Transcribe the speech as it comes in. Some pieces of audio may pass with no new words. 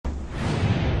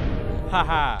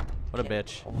Haha. What a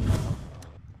bitch.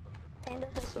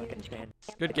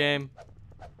 Good game.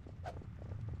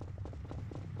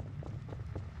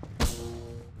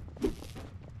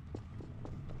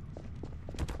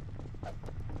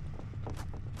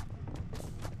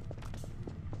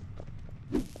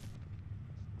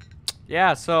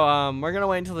 Yeah, so we're gonna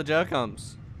wait until the jail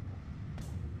comes.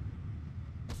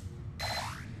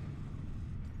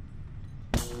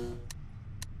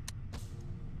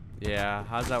 Yeah,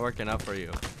 how's that working out for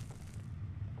you?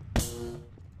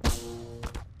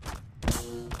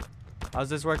 How's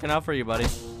this working out for you, buddy?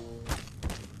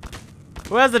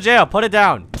 Who has the jail? Put it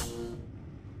down.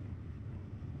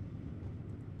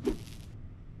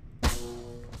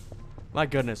 My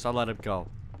goodness, I'll let him go.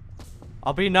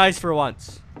 I'll be nice for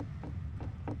once.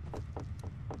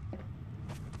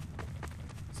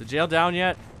 Is the jail down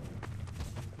yet?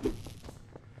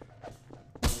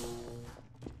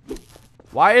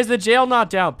 Why is the jail not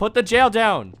down? Put the jail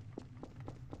down.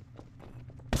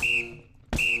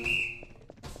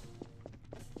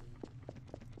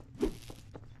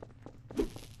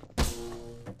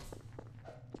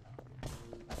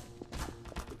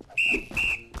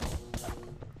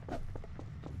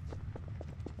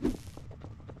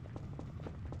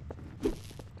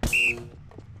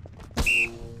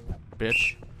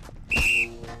 Bitch.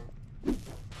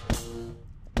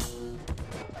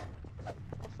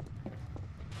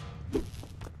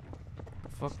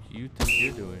 Fuck you think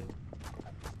you're doing?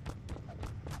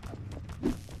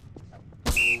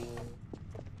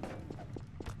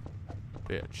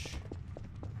 Bitch.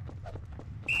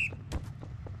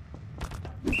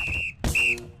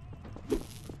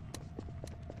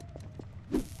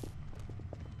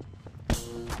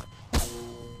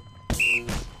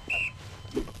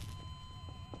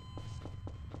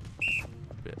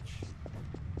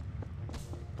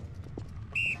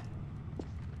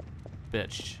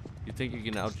 Bitch. You think you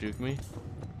can out-juke me?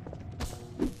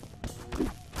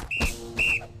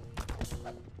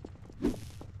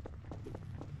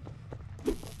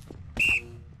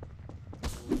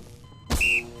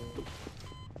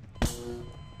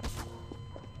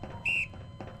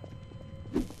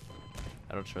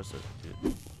 I don't trust this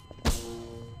dude.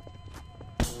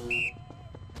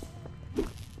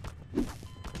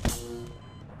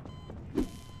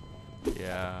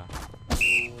 Yeah.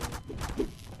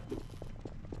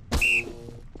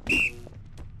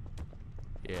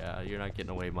 Yeah, you're not getting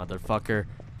away, motherfucker.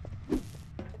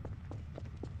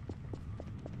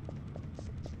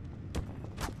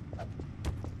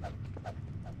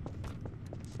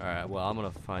 Alright, well, I'm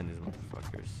gonna find these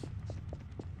motherfuckers.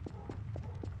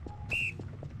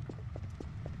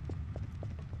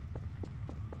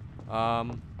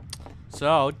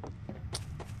 So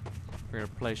we're gonna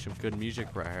play some good music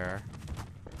right here.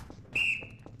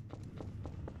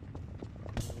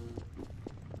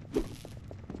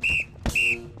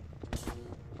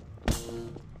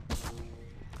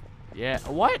 Yeah,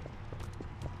 what?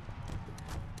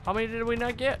 How many did we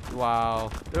not get? Wow,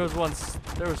 there was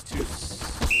two.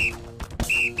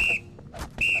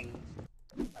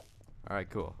 Alright,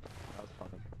 cool.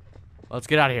 Let's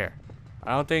get out of here.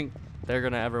 I don't think they're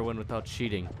gonna ever win without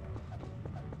cheating.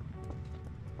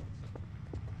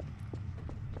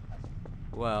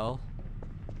 Well,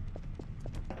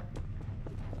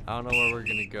 I don't know where we're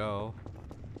gonna go.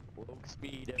 Woke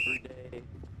speed every day.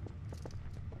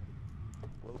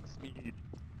 Woke speed.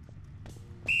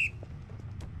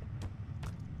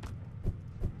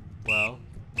 Well,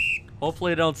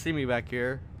 hopefully they don't see me back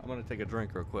here. I'm gonna take a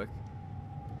drink real quick.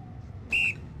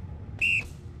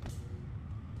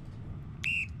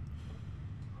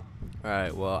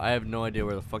 Alright, well, I have no idea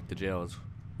where the fuck the jail is.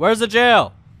 Where's the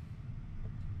jail?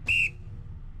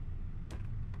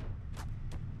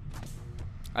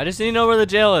 I just need to know where the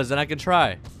jail is, and I can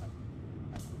try.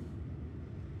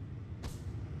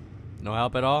 No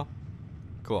help at all?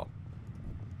 Cool.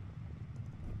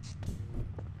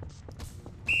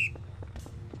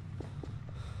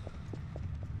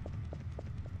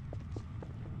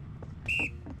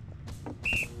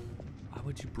 Why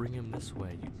would you bring him this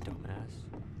way, you dumbass?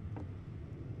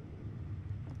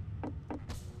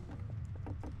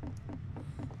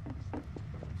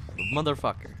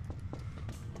 Motherfucker.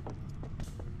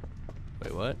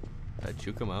 Wait, what? Did I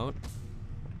juke him out?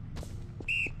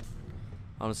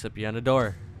 I'm gonna sit behind the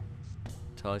door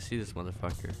until I see this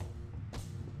motherfucker.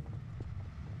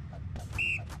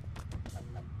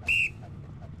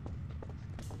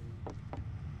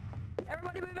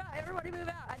 Everybody move out! Everybody move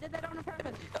out! I did that on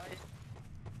purpose.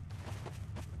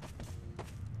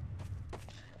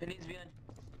 It needs to be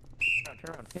on.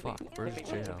 Turn around. Hit Fuck, me. where's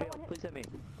Hit me. jail? Please hit me.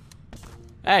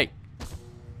 Hey!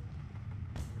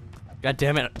 God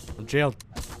damn it. I'm jailed.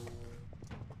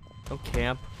 Don't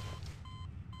camp.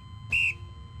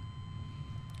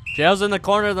 Jail's in the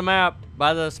corner of the map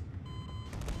by this.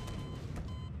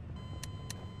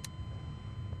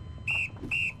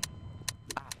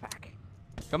 Ah, fuck.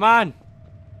 Come on.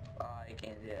 Oh, I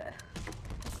can't do that.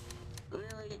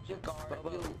 Really,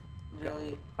 Jagar, you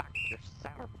really fuck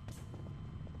yourself.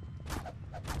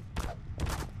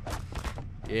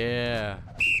 Yeah.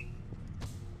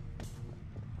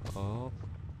 Oh.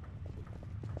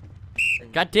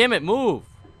 God damn it, move.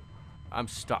 I'm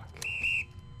stuck.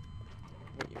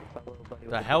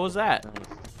 The hell was that?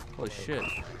 Holy shit.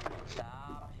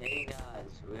 Stop hitting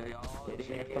us. We all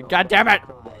God damn it.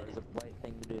 Is a polite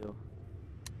thing to do.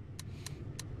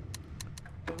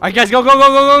 Alright guys, go, go, go, go,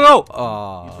 go, go! He's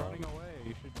Oh. running away.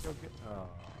 You should go get. Oh.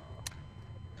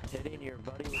 Hitting your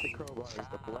buddy with the crowbar is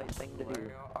the polite thing to do.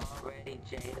 We're already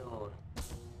jailed.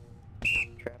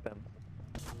 Trap him.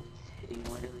 Hitting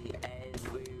literally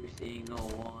every single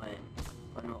one.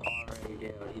 When we're already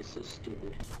jailed. He's so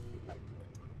stupid.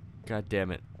 God damn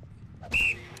it.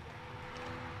 He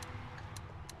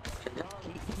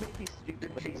may be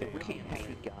stupid, but he's a really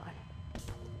happy guy.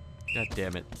 God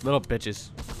damn it. Little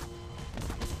bitches.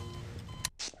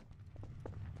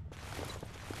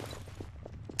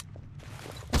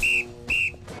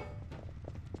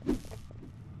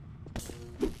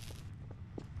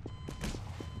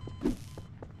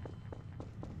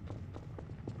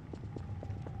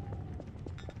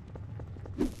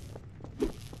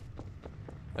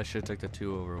 I should have took the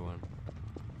 2-over-1.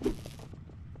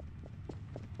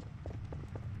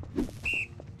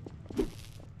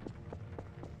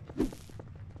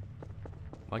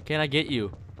 Why can't I get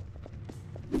you?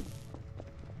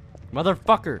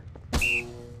 Motherfucker!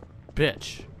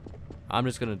 Bitch. I'm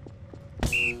just gonna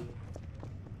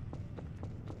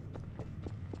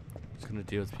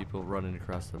deal with people running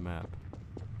across the map.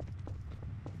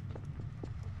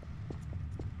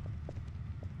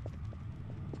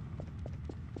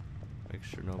 Make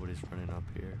sure nobody's running up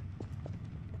here.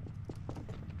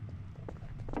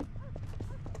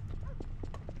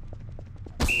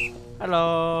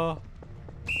 Hello.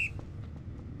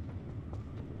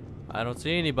 I don't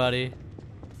see anybody.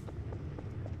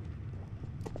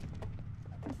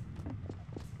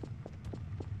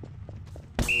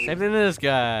 Same thing to this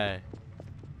guy.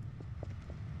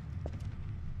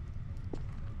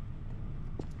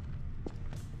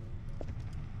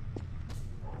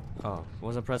 Oh,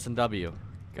 wasn't pressing W.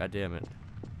 God damn it.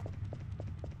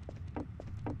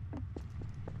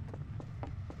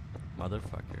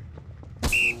 Motherfucker.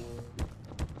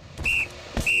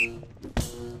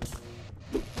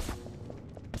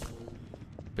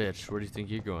 Bitch, where do you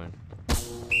think you're going?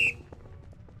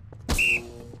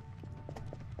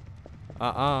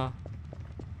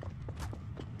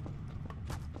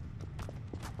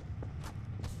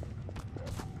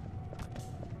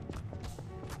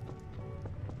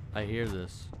 I hear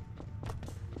this.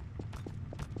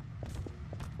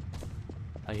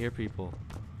 I hear people.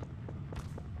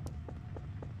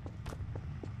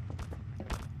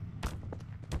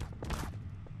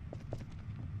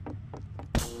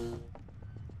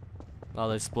 Oh,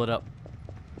 they split up.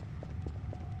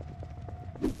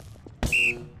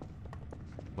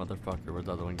 Motherfucker, where'd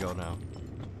the other one go now?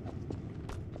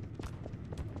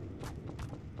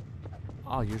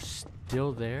 Oh, you're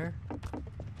still there?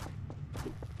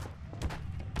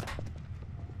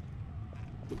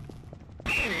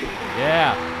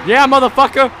 Yeah. Yeah,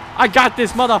 motherfucker. I got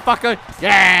this, motherfucker.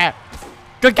 Yeah.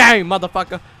 Good game,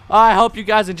 motherfucker. I hope you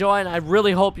guys enjoy, and I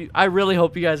really hope you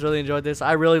guys really enjoyed this.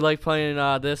 I really like playing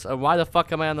this. Why the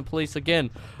fuck am I on the police again?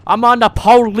 I'm on the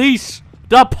police.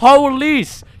 The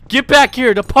police. Get back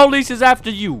here. The police is after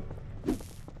you.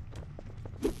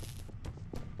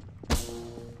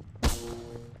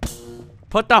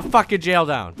 Put the fucking jail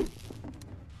down.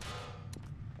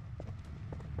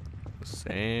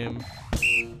 Same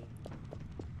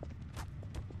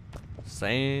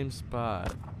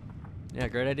spot. Yeah,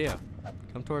 great idea.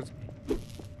 Come towards me.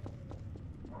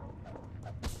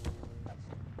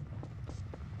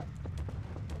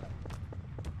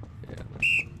 Yeah.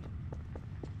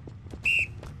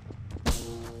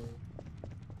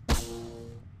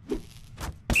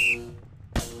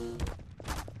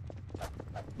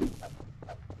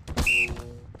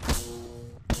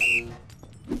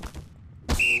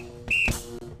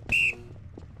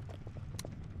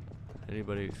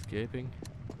 Anybody escaping?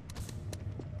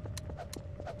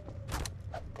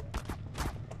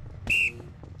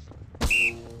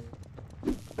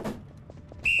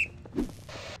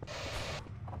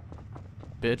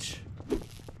 Bitch.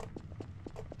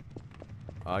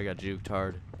 Oh, I got juked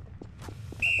hard.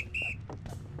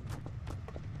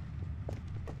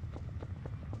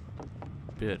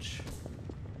 bitch.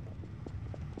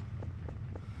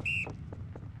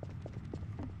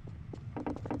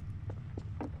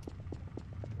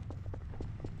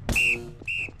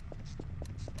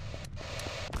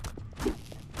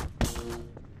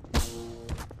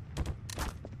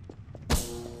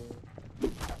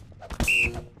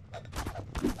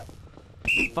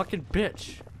 Fucking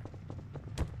bitch.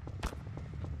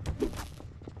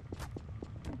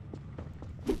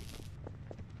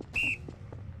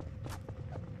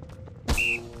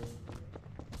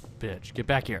 Bitch, get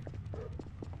back here.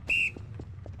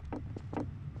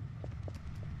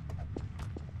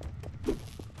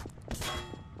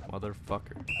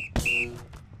 Motherfucker. Get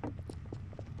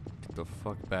the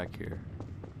fuck back here.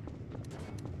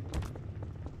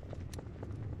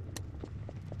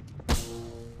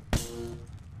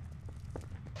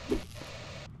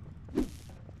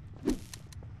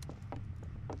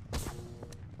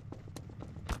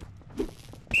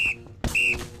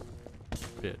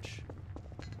 Bitch.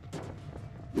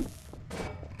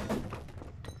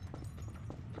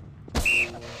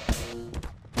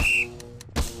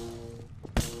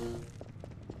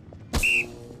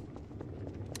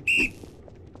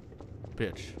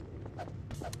 Bitch.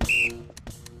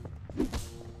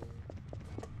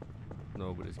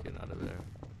 Nobody's getting out of there.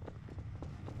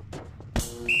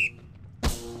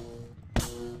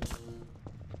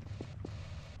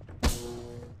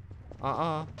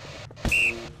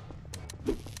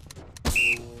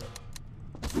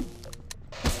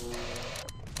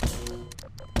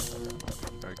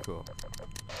 Very cool.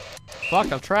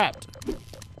 Fuck, I'm trapped.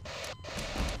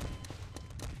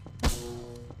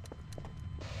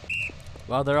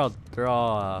 Well, they're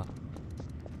all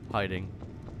hiding.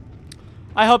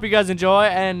 I hope you guys enjoy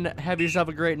and have yourself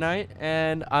a great night.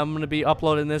 And I'm gonna be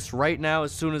uploading this right now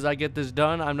as soon as I get this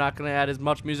done. I'm not gonna add as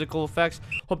much musical effects.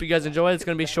 Hope you guys enjoy. It's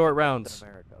gonna be short rounds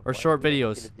or short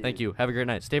videos. Thank you. Have a great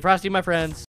night. Stay frosty, my friends.